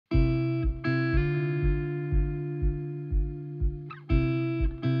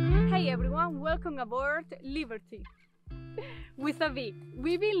welcome aboard LiVerty with a V.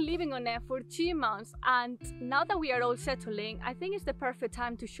 We've been living on it for 2 months, and now that we are all settling, I think it's the perfect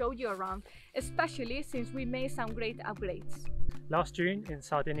time to show you around, especially since we made some great upgrades. Last June in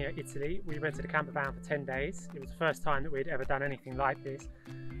Sardinia, Italy, we rented a camper van for 10 days. It was the first time that we'd ever done anything like this.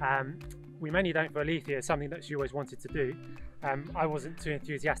 We mainly done it for Alethea, something that she always wanted to do. I wasn't too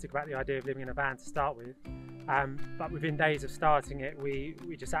enthusiastic about the idea of living in a van to start with, but within days of starting it, we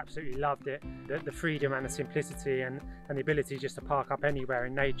just absolutely loved it. The freedom and the simplicity and the ability just to park up anywhere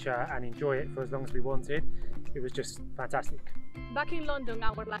in nature and enjoy it for as long as we wanted. It was just fantastic. Back in London,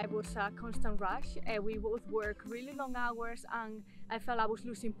 our life was a constant rush. We both worked really long hours, and I felt I was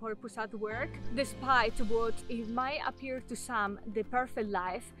losing purpose at work. Despite what it might appear to some the perfect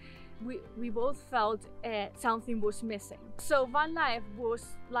life, we both felt something was missing. So van life was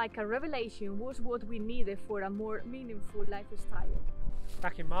like a revelation, was what we needed for a more meaningful lifestyle.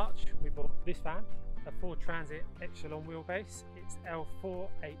 Back in March, we bought this van, a Ford Transit Echelon wheelbase. It's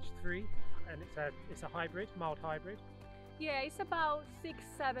L4H3 and it's a hybrid, mild hybrid. Yeah, it's about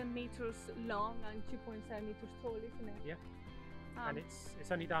 6-7 meters long and 2.7 meters tall, isn't it? Yeah, and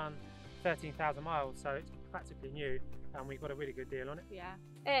it's only done 13,000 miles, so it's practically new, and we got a really good deal on it. Yeah.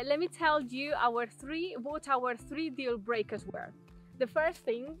 Let me tell you what our three deal breakers were. The first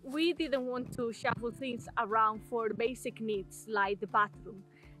thing, we didn't want to shuffle things around for basic needs like the bathroom.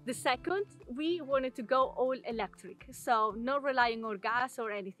 The second, we wanted to go all electric, so not relying on gas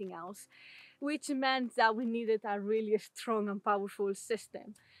or anything else, which meant that we needed a really strong and powerful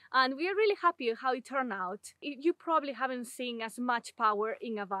system. And we are really happy how it turned out. You probably haven't seen as much power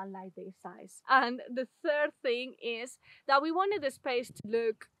in a van like this size. And the third thing is that we wanted the space to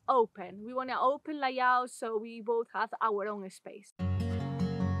look open. We want an open layout, so we both have our own space.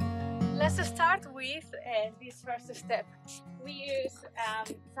 Let's start with this first step. We use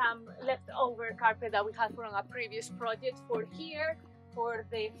some leftover carpet that we had from a previous project for here, for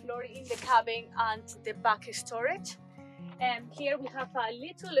the floor in the cabin and the back storage. And here we have a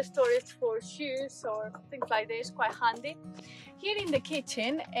little storage for shoes or things like this, quite handy. Here in the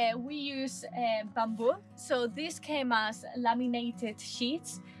kitchen, we use bamboo. So this came as laminated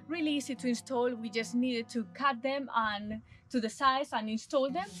sheets, really easy to install. We just needed to cut them and to the size and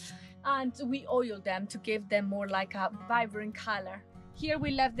install them. And we oil them to give them more like a vibrant color. Here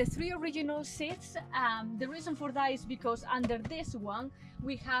we left the 3 original seats. The reason for that is because under this one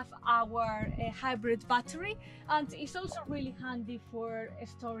we have our hybrid battery, and it's also really handy for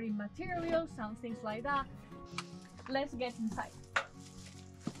storing materials and things like that. Let's get inside.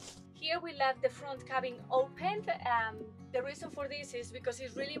 Here we left the front cabin open. The reason for this is because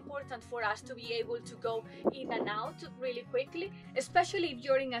it's really important for us to be able to go in and out really quickly, especially if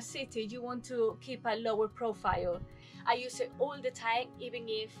you're in a city, you want to keep a lower profile. I use it all the time, even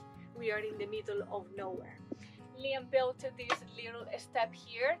if we are in the middle of nowhere. Liam built this little step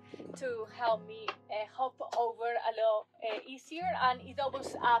here to help me hop over a little easier, and it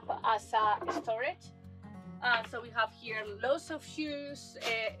doubles up as a storage. So we have here lots of shoes,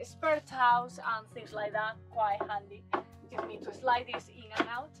 spare towels and things like that, quite handy. Just need to slide this in and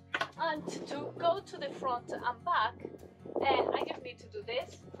out. And to go to the front and back, I just need to do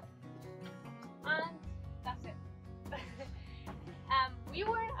this, and that's it. We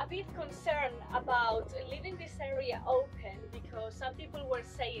were a bit concerned about leaving this area open because some people were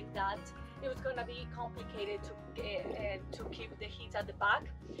saying that it was going to be complicated to keep the heat at the back.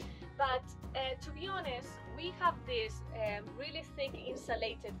 But to be honest, we have these really thick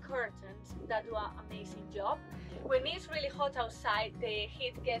insulated curtains that do an amazing job. When it's really hot outside, the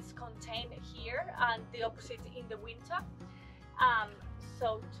heat gets contained here, and the opposite in the winter.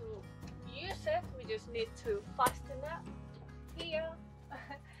 So to use it, we just need to fasten it here,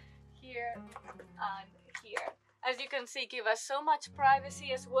 here and here. As you can see, give us so much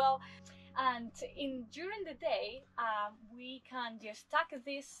privacy as well. And during the day, we can just tuck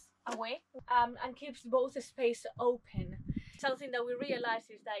this away and keeps both space open. Something that we realize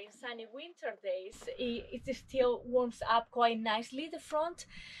is that in sunny winter days, it still warms up quite nicely the front,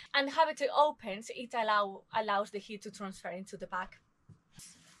 and having it opens, it allows the heat to transfer into the back.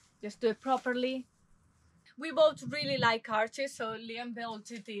 Just do it properly. We both really like arches, so Liam built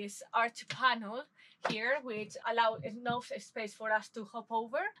this arch panel here, which allows enough space for us to hop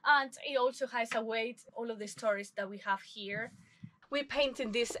over, and it also has a weight, all of the storage that we have here. We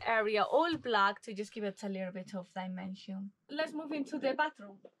painted this area all black to just give it a little bit of dimension. Let's move into the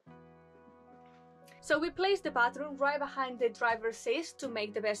bathroom. So we placed the bathroom right behind the driver's seat to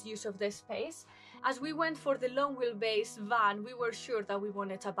make the best use of the space. As we went for the long wheelbase van, we were sure that we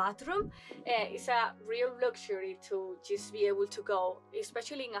wanted a bathroom. It's a real luxury to just be able to go,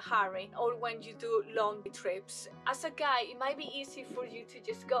 especially in a hurry or when you do long trips. As a guy, it might be easy for you to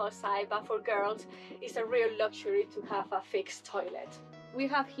just go outside, but for girls, it's a real luxury to have a fixed toilet. We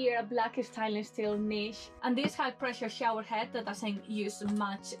have here a black stainless steel niche and this high pressure shower head that doesn't use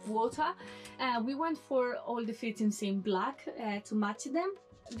much water. We went for all the fittings in black to match them.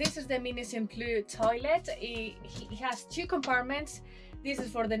 This is the mini Simplue toilet. It has 2 compartments. This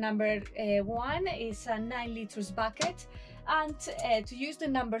is for the number 1, it's a 9 liters bucket. And to use the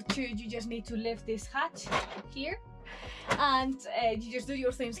number 2, you just need to lift this hatch here. And you just do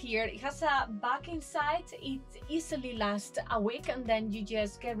your things here. It has a bag inside. It easily lasts a week and then you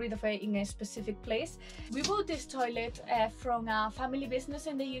just get rid of it in a specific place. We bought this toilet from a family business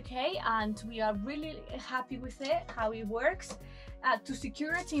in the UK and we are really happy with it, how it works. To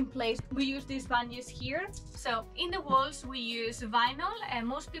secure it in place, we use these bangles here. So in the walls we use vinyl, and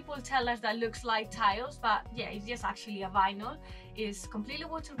most people tell us that looks like tiles, but yeah, it's just actually a vinyl. It's completely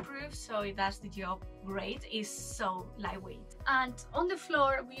waterproof, so it does the job great. It's so lightweight. And on the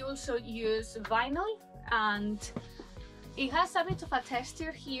floor we also use vinyl, and it has a bit of a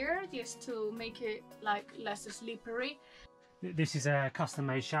texture here just to make it like less slippery. This is a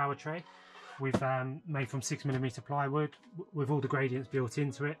custom-made shower tray. We've made from 6mm plywood with all the gradients built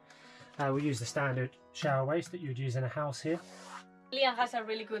into it. We use the standard shower waste that you would use in a house here. Liam has a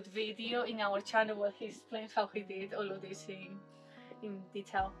really good video in our channel where he explains how he did all of this in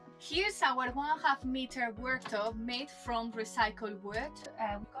detail. Here's our 1.5 meter worktop made from recycled wood.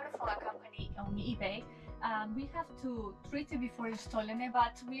 We got it from a company on eBay. We have to treat it before installing it,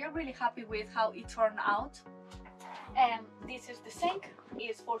 but we are really happy with how it turned out. This is the sink.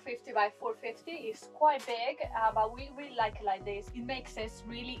 It's 450 by 450. It's quite big, but we really like it like this. It makes it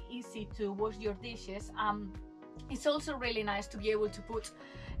really easy to wash your dishes. It's also really nice to be able to put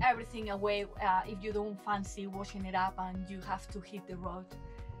everything away if you don't fancy washing it up and you have to hit the road.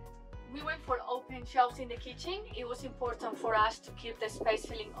 We went for open shelves in the kitchen. It was important for us to keep the space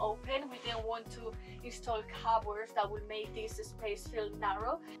filling open. We didn't want to install cupboards that would make this space feel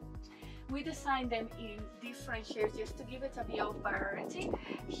narrow. We designed them in different shapes just to give it a bit of variety.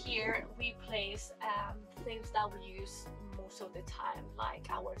 Here we place things that we use most of the time, like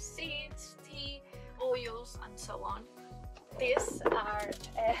our seeds, tea, oils, and so on. These are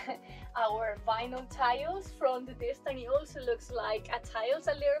our vinyl tiles. From the distance it also looks like a tiles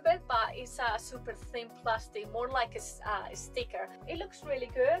a little bit, but it's a super thin plastic, more like a sticker. It looks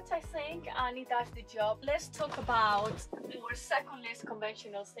really good, I think, and it does the job. Let's talk about our second least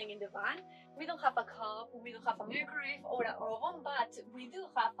conventional thing in the van. We don't have a cup, we don't have a microwave or an oven, but we do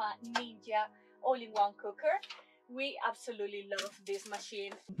have a Ninja all-in-one cooker. We absolutely love this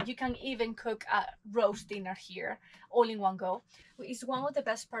machine. You can even cook a roast dinner here, all in one go. It's one of the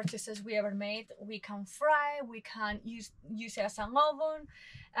best purchases we ever made. We can fry, we can use it as an oven,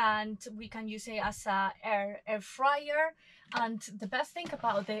 and we can use it as an air fryer. And the best thing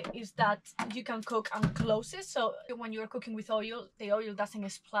about it is that you can cook and close it, so when you're cooking with oil, the oil doesn't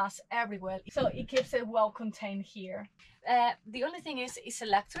splash everywhere, so it keeps it well contained here. The only thing is it's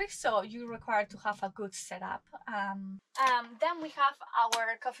electric, so you require to have a good setup. Then we have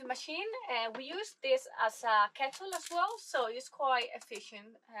our coffee machine. We use this as a kettle as well, so it's quite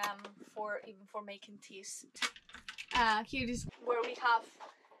efficient even for making teas. Here is where we have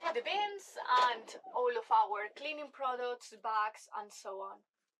the bins and all of our cleaning products, bags, and so on.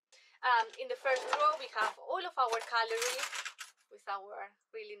 In the first row we have all of our calories with our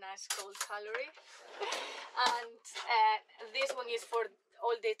really nice cold calorie, and this one is for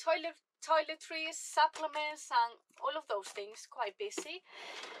all the toiletries, supplements, and all of those things. Quite busy.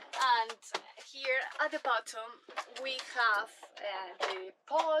 And here at the bottom we have the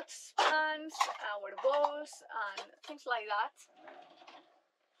pots, pans, our bowls, and things like that.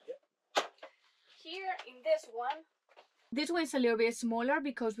 Here in this one is a little bit smaller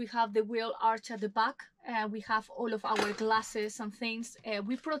because we have the wheel arch at the back. We have all of our glasses and things.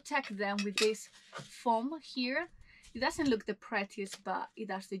 We protect them with this foam here. It doesn't look the prettiest, but it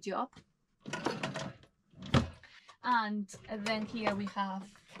does the job. And then here we have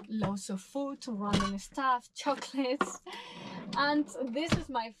loads of food, random stuff, chocolates. And this is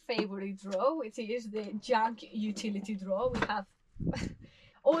my favorite drawer, which is the junk utility drawer. We have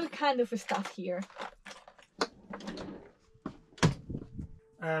all kind of stuff here.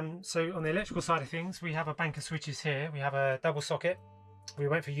 So on the electrical side of things, we have a bank of switches here. We have a double socket. We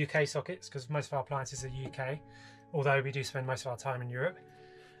went for UK sockets because most of our appliances are UK, although we do spend most of our time in Europe.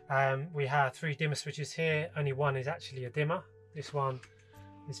 We have 3 dimmer switches here. Only one is actually a dimmer. This one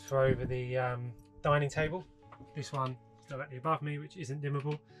is for over the dining table. This one is directly above me, which isn't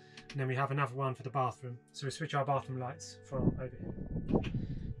dimmable. And then we have another one for the bathroom. So we switch our bathroom lights from over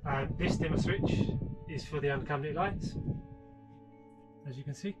here. This dimmer switch is for the unaccompanied lights, as you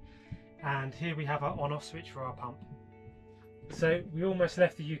can see. And here we have our on-off switch for our pump. So we almost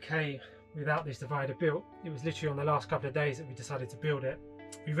left the UK without this divider built. It was literally on the last couple of days that we decided to build it.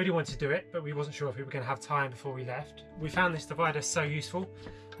 We really wanted to do it, but we wasn't sure if we were going to have time before we left. We found this divider so useful.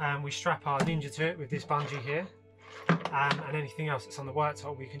 We strap our Ninja to it with this bungee here. And anything else that's on the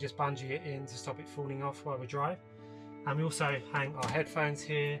worktop, we can just bungee it in to stop it falling off while we drive. And we also hang our headphones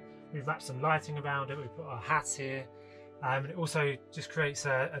here. We've wrapped some lighting around it. We put our hats here. And it also just creates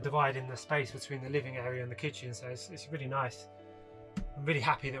a divide in the space between the living area and the kitchen. So it's really nice. I'm really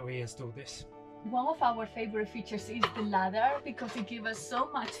happy that we installed this. One of our favorite features is the ladder, because it gives us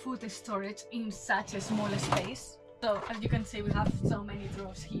so much food storage in such a small space. So as you can see, we have so many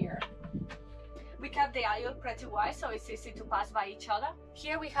drawers here. We kept the aisle pretty wide, so it's easy to pass by each other.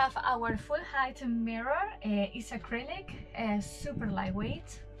 Here we have our full height mirror. It's acrylic, super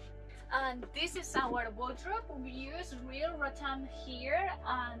lightweight. And this is our wardrobe. We use real rattan here,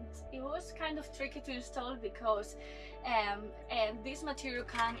 and it was kind of tricky to install because this material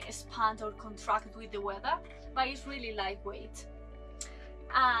can expand or contract with the weather, but it's really lightweight.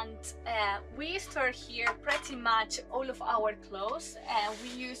 And we store here pretty much all of our clothes. We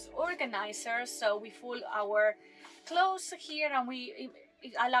use organizers, so we fold our clothes here, and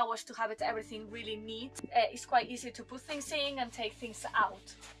it allows us to have everything really neat. It's quite easy to put things in and take things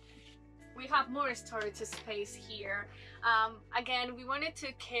out. We have more storage space here. Again, we wanted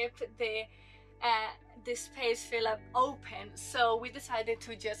to keep the space feel open, so we decided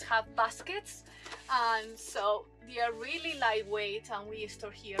to just have baskets, and so they are really lightweight, and we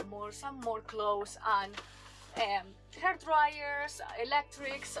store here some more clothes and hair dryers,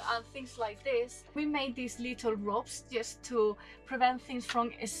 electrics, and things like this. We made these little ropes just to prevent things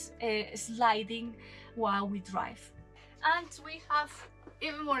from sliding while we drive. And we have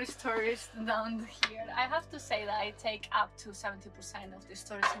even more storage down here. I have to say that I take up to 70% of the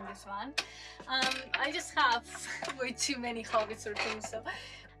storage in this van. I just have way too many hobbies or things. So.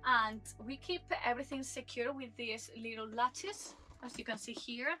 And we keep everything secure with these little latches, as you can see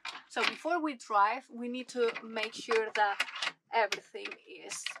here. So before we drive, we need to make sure that everything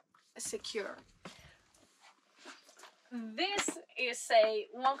is secure. This is a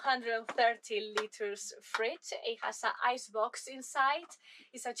 130 liters fridge. It has an ice box inside.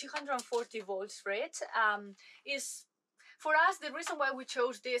 It's a 240 volts fridge. For us, the reason why we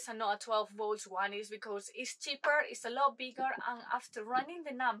chose this and not a 12 volts one is because it's cheaper, it's a lot bigger, and after running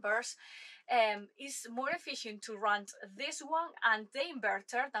the numbers, it's more efficient to run this one and the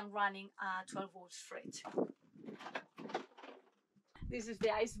inverter than running a 12 volts fridge. This is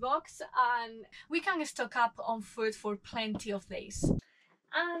the ice box, and we can stock up on food for plenty of days.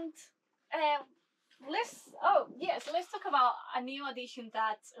 And let's talk about a new addition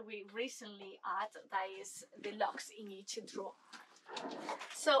that we recently added, that is the locks in each drawer.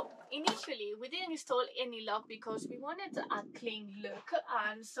 So initially we didn't install any lock because we wanted a clean look,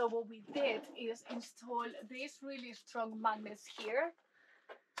 and so what we did is install these really strong magnets here.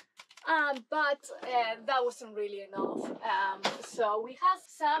 But that wasn't really enough, so we had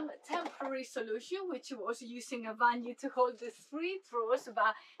some temporary solution, which was using a bungee to hold the 3 drawers,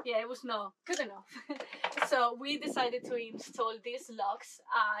 but yeah, it was not good enough. So we decided to install these locks,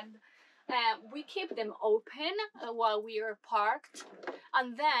 and we keep them open while we are parked,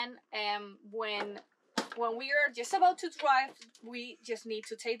 and then when we are just about to drive, we just need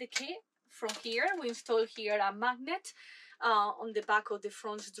to take the key from here. We install here a magnet on the back of the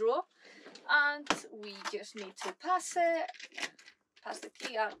front drawer, and we just need to pass the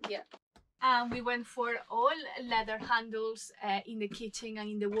key out. Yeah. And we went for all leather handles in the kitchen and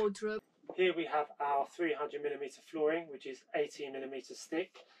in the wardrobe. Here we have our 300mm flooring, which is 18mm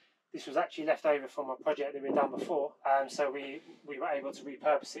thick. This was actually left over from a project that we'd done before, so we were able to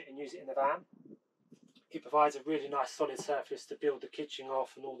repurpose it and use it in the van. It provides a really nice solid surface to build the kitchen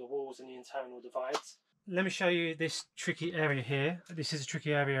off and all the walls and the internal divides. Let me show you this tricky area here. This is a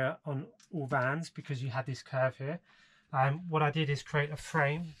tricky area on all vans because you had this curve here. What I did is create a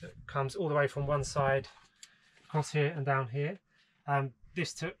frame that comes all the way from one side across here and down here.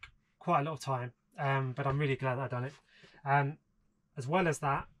 This took quite a lot of time, but I'm really glad I've done it. As well as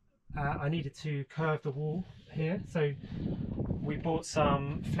that, I needed to curve the wall here, so we bought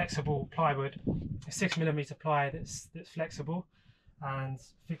some flexible plywood, a 6mm ply that's flexible, and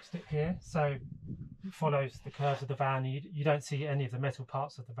fixed it here so it follows the curves of the van. You don't see any of the metal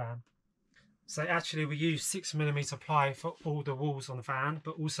parts of the van. So actually we use 6mm ply for all the walls on the van,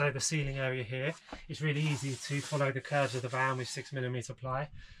 but also the ceiling area here. It's really easy to follow the curves of the van with 6mm ply.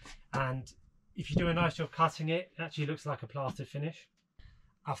 And if you do a nice job cutting it, it actually looks like a plastered finish.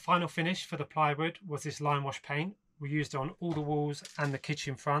 Our final finish for the plywood was this lime wash paint. We used it on all the walls and the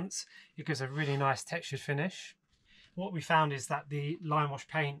kitchen fronts. It gives a really nice textured finish. What we found is that the lime wash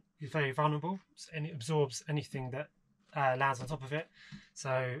paint is very vulnerable and it absorbs anything that lands on top of it,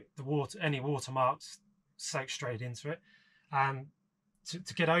 so any watermarks soak straight into it.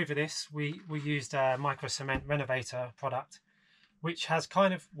 To get over this, we used a micro cement renovator product, which has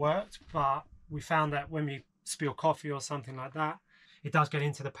kind of worked, but we found that when we spill coffee or something like that, it does get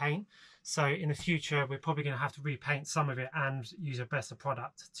into the paint. So in the future, we're probably going to have to repaint some of it and use a better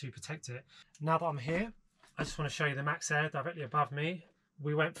product to protect it. Now that I'm here, I just want to show you the Max Air directly above me.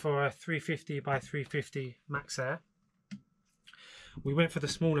 We went for a 350 by 350 Max Air. We went for the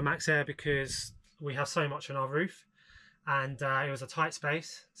smaller Max Air because we have so much on our roof, and it was a tight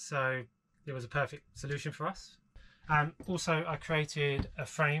space, so it was a perfect solution for us. Also, I created a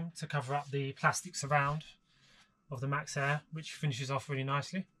frame to cover up the plastic surround of the Max Air, which finishes off really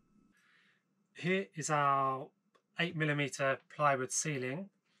nicely. Here is our 8mm plywood ceiling.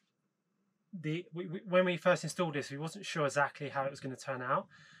 When we first installed this, we wasn't sure exactly how it was going to turn out,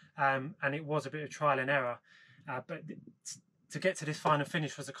 and it was a bit of trial and error, but to get to this final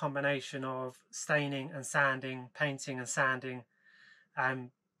finish was a combination of staining and sanding, painting and sanding,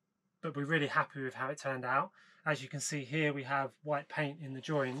 but we're really happy with how it turned out. As you can see here, we have white paint in the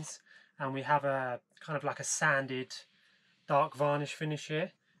joins, and we have a kind of like a sanded dark varnish finish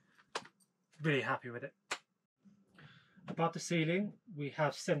here. Really happy with it. Above the ceiling, we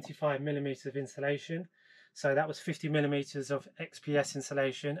have 75mm of insulation. So that was 50mm of XPS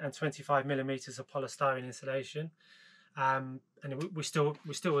insulation and 25mm of polystyrene insulation. And we still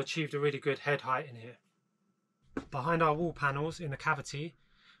achieved a really good head height in here. Behind our wall panels in the cavity,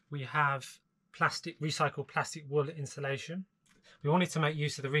 we have recycled plastic wool insulation. We wanted to make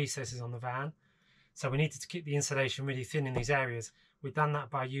use of the recesses on the van, so we needed to keep the insulation really thin in these areas. We've done that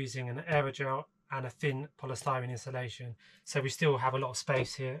by using an aerogel and a thin polystyrene insulation, so we still have a lot of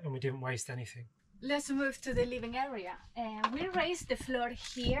space here and we didn't waste anything. Let's move to the living area. We raised the floor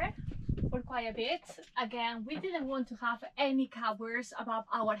here for quite a bit. Again, we didn't want to have any covers above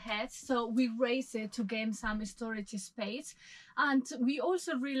our heads, so we raised it to gain some storage space. And we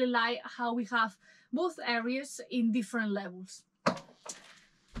also really like how we have both areas in different levels.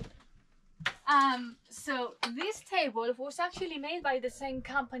 So this table was actually made by the same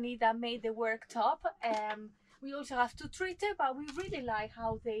company that made the worktop. We also have to treat it, but we really like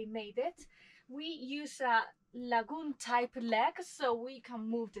how they made it. We use a lagoon type leg, so we can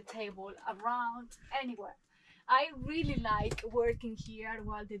move the table around anywhere. I really like working here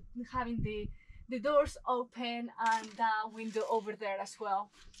while having the doors open and the window over there as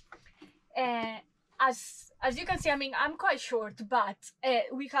well. As you can see, I mean, I'm quite short, but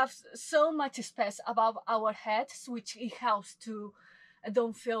we have so much space above our heads, which it helps to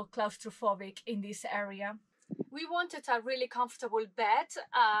don't feel claustrophobic in this area. We wanted a really comfortable bed,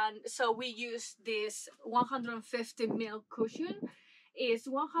 and so we used this 150mm cushion. It's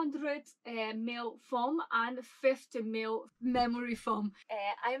 100mm foam and 50mm memory foam.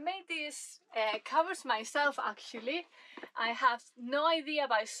 I made these covers myself actually. I have no idea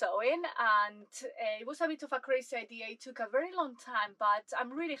about sewing, and it was a bit of a crazy idea. It took a very long time, but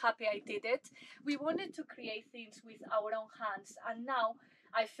I'm really happy I did it. We wanted to create things with our own hands, and now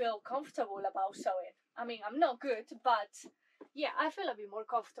I feel comfortable about sewing. I mean, I'm not good, but yeah, I feel a bit more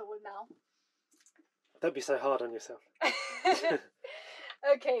comfortable now. Don't be so hard on yourself.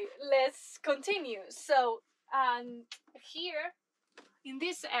 Okay, let's continue. So here in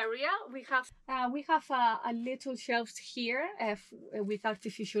this area we have a little shelves here with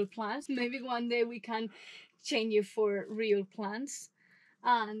artificial plants. Maybe one day we can change it for real plants.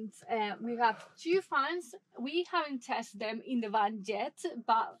 And we have 2 fans. We haven't tested them in the van yet,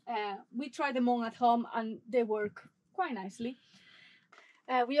 but we tried them on at home and they work quite nicely.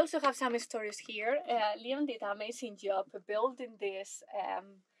 We also have some stories here. Leon did an amazing job building this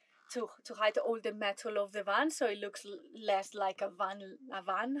to hide all the metal of the van, so it looks less like a van.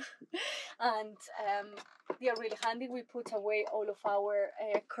 And they are really handy. We put away all of our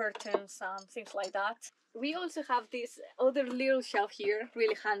curtains and things like that. We also have this other little shelf here,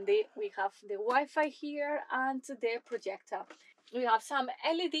 really handy. We have the Wi-Fi here and the projector. We have some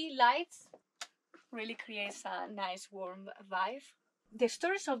LED lights, really creates a nice warm vibe. The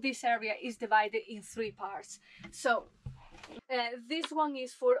storage of this area is divided in 3 parts. So This one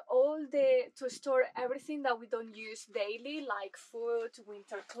is for to store everything that we don't use daily, like food,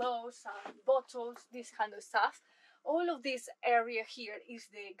 winter clothes, bottles, this kind of stuff. All of this area here is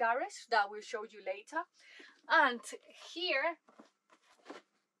the garage that we'll show you later. And here,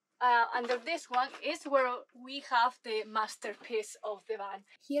 under this one, is where we have the masterpiece of the van.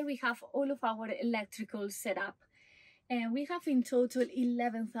 Here we have all of our electrical setup. And we have in total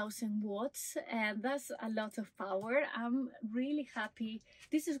 11,000 watts, and that's a lot of power. I'm really happy.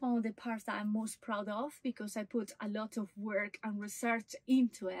 This is one of the parts that I'm most proud of, because I put a lot of work and research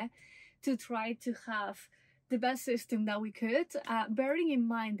into it to try to have the best system that we could, bearing in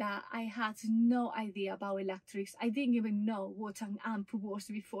mind that I had no idea about electrics. I didn't even know what an amp was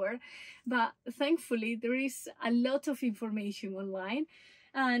before, but thankfully there is a lot of information online.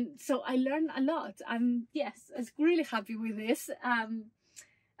 And so I learned a lot. Yes, I'm really happy with this.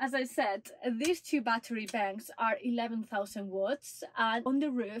 As I said, these two battery banks are 11,000 watts. And on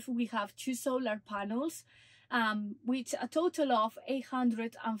the roof, we have two solar panels, with a total of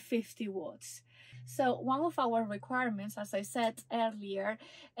 850 watts. So one of our requirements, as I said earlier,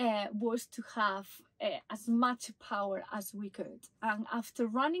 was to have as much power as we could. And after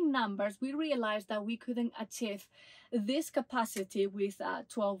running numbers, we realized that we couldn't achieve this capacity with a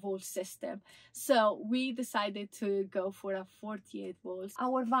 12-volt system. So we decided to go for a 48 volts.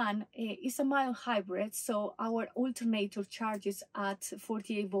 Our van is a mild hybrid, so our alternator charges at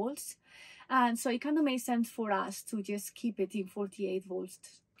 48 volts. And so it kind of made sense for us to just keep it in 48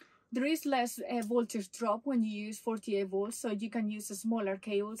 volts. There is less voltage drop when you use 48 volts, so you can use smaller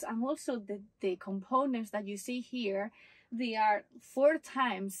cables. And also the components that you see here, they are 4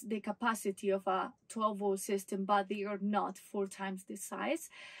 times the capacity of a 12-volt system, but they are not 4 times the size.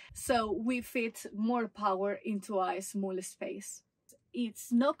 So we fit more power into a small space. It's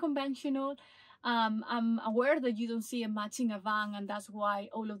not conventional. I'm aware that you don't see it matching a van, and that's why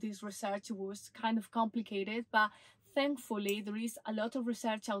all of this research was kind of complicated, but thankfully there is a lot of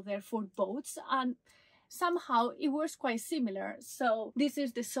research out there for boats, and somehow it works quite similar. So this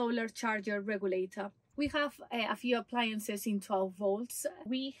is the solar charger regulator. We have a few appliances in 12 volts.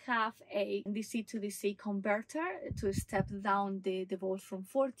 We have a DC to DC converter to step down the volt from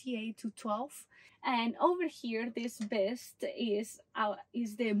 48 to 12. And over here, this beast is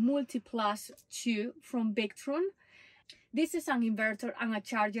the Multiplus 2 from Victron. This is an inverter and a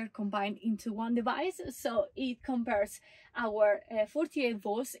charger combined into one device, so it converts our 48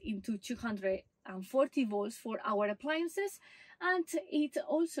 volts into 240 volts for our appliances, and it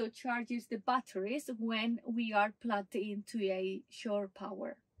also charges the batteries when we are plugged into a shore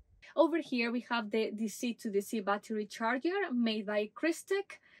power. Over here we have the DC to DC battery charger made by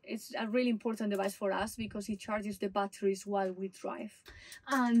Christec. It's a really important device for us because it charges the batteries while we drive.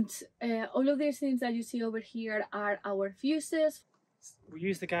 And all of these things that you see over here are our fuses. We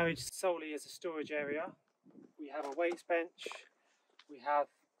use the garage solely as a storage area. We have a weights bench. We have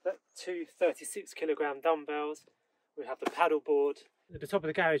 2 36-kilogram dumbbells. We have the paddle board. At the top of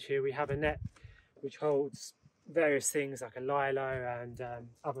the garage here we have a net which holds various things like a lilo and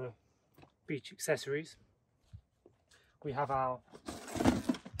other beach accessories. We have our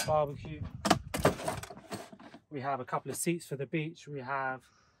barbecue. We have a couple of seats for the beach. We have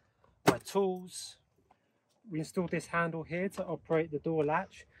my tools. We installed this handle here to operate the door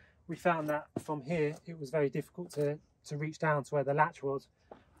latch. We found that from here it was very difficult to reach down to where the latch was,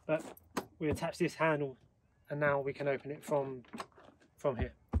 but we attached this handle and now we can open it from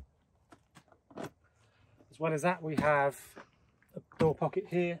here. As well as that, we have a door pocket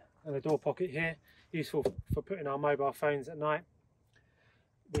here and a door pocket here, useful for putting our mobile phones at night.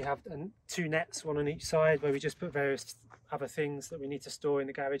 We have 2 nets, one on each side, where we just put various other things that we need to store in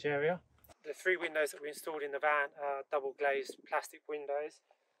the garage area. The 3 windows that we installed in the van are double glazed plastic windows.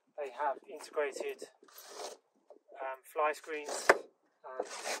 They have integrated fly screens and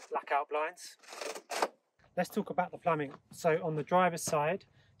blackout blinds. Let's talk about the plumbing. So on the driver's side,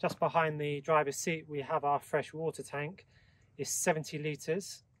 just behind the driver's seat, we have our fresh water tank. It's 70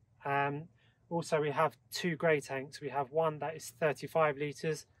 litres. Also, we have 2 grey tanks. We have one that is 35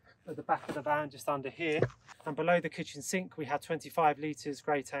 litres at the back of the van, just under here. And below the kitchen sink, we have 25 litres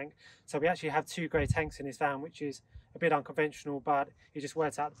grey tank. So we actually have 2 grey tanks in this van, which is a bit unconventional, but it just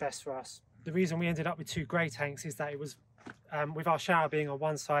worked out the best for us. The reason we ended up with 2 grey tanks is that it was, with our shower being on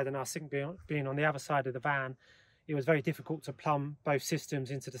one side and our sink being on the other side of the van, it was very difficult to plumb both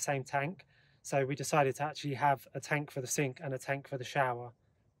systems into the same tank. So we decided to actually have a tank for the sink and a tank for the shower.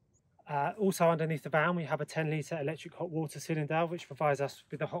 Also underneath the van we have a 10-litre electric hot water cylinder which provides us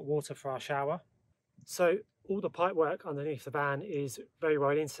with the hot water for our shower. So all the pipework underneath the van is very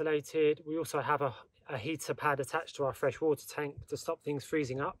well insulated. We also have a a heater pad attached to our fresh water tank to stop things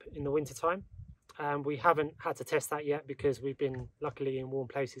freezing up in the winter time. We haven't had to test that yet because we've been luckily in warm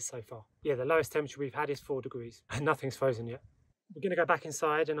places so far. Yeah, the lowest temperature we've had is 4 degrees and nothing's frozen yet. We're going to go back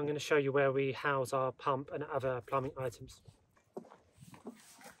inside and I'm going to show you where we house our pump and other plumbing items.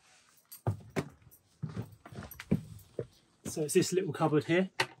 So it's this little cupboard here.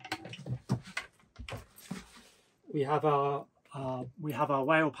 We have our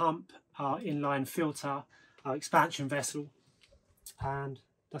whale pump, our inline filter, our expansion vessel, and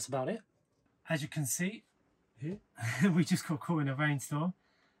that's about it. As you can see here, we just got caught in a rainstorm.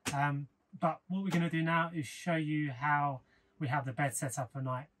 But what we're going to do now is show you how we have the bed set up at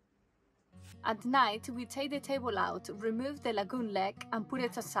night. At night, we take the table out, remove the lagoon leg and put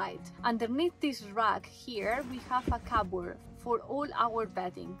it aside. Underneath this rack here, we have a cupboard for all our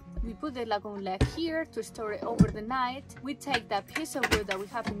bedding. We put the lagoon leg here to store it over the night. We take that piece of wood that we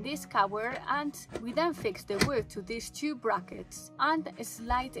have in this cupboard and we then fix the wood to these 2 brackets and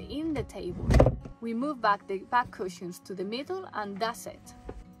slide in the table. We move back the back cushions to the middle and that's it.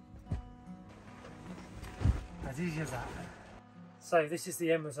 As easy as that. So this is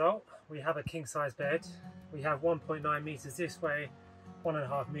the end result. We have a king size bed. We have 1.9 meters this way,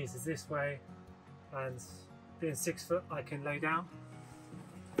 1.5 meters this way, and being 6 foot I can lay down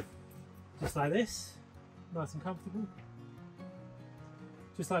just like this, nice and comfortable,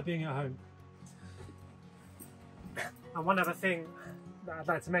 just like being at home. And one other thing that I'd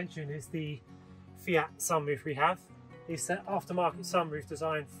like to mention is the Fiat sunroof we have. It's an aftermarket sunroof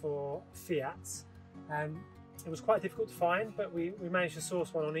designed for Fiats. It was quite difficult to find, but we managed to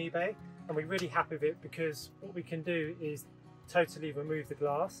source one on eBay and we're really happy with it because what we can do is totally remove the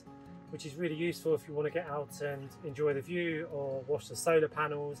glass, which is really useful if you want to get out and enjoy the view or wash the solar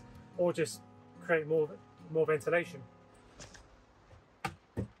panels or just create more ventilation.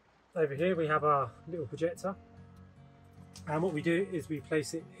 Over here we have our little projector and what we do is we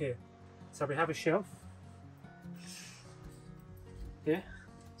place it here. So we have a shelf here,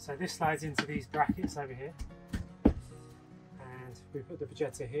 so this slides into these brackets over here. We put the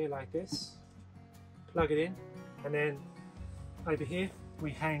projector here like this, plug it in, and then over here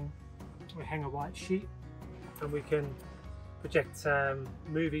we hang a white sheet and we can project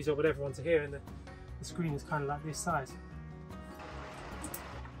movies or whatever onto here, and the screen is kind of like this size.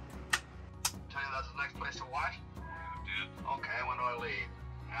 Tell you that's the next place to watch? Yeah, okay, when do I leave?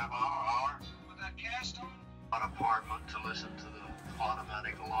 Half hour? With that cast on? An apartment to listen to the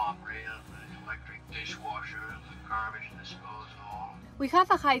automatic laundry and the electric dishwasher and the garbage disposal. We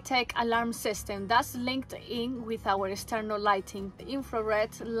have a high-tech alarm system that's linked in with our external lighting,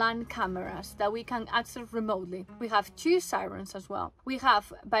 infrared LAN cameras that we can access remotely. We have 2 sirens as well. We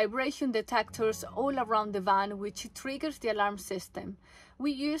have vibration detectors all around the van which triggers the alarm system.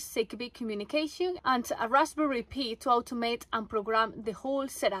 We use Zigbee communication and a Raspberry Pi to automate and program the whole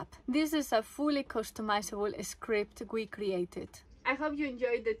setup. This is a fully customizable script we created. I hope you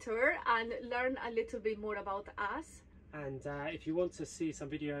enjoyed the tour and learned a little bit more about us. And if you want to see some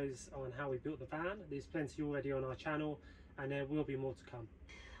videos on how we built the van, there's plenty already on our channel and there will be more to come.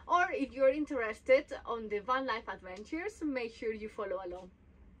 Or if you're interested on the van life adventures, make sure you follow along.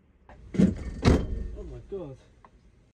 Oh my god.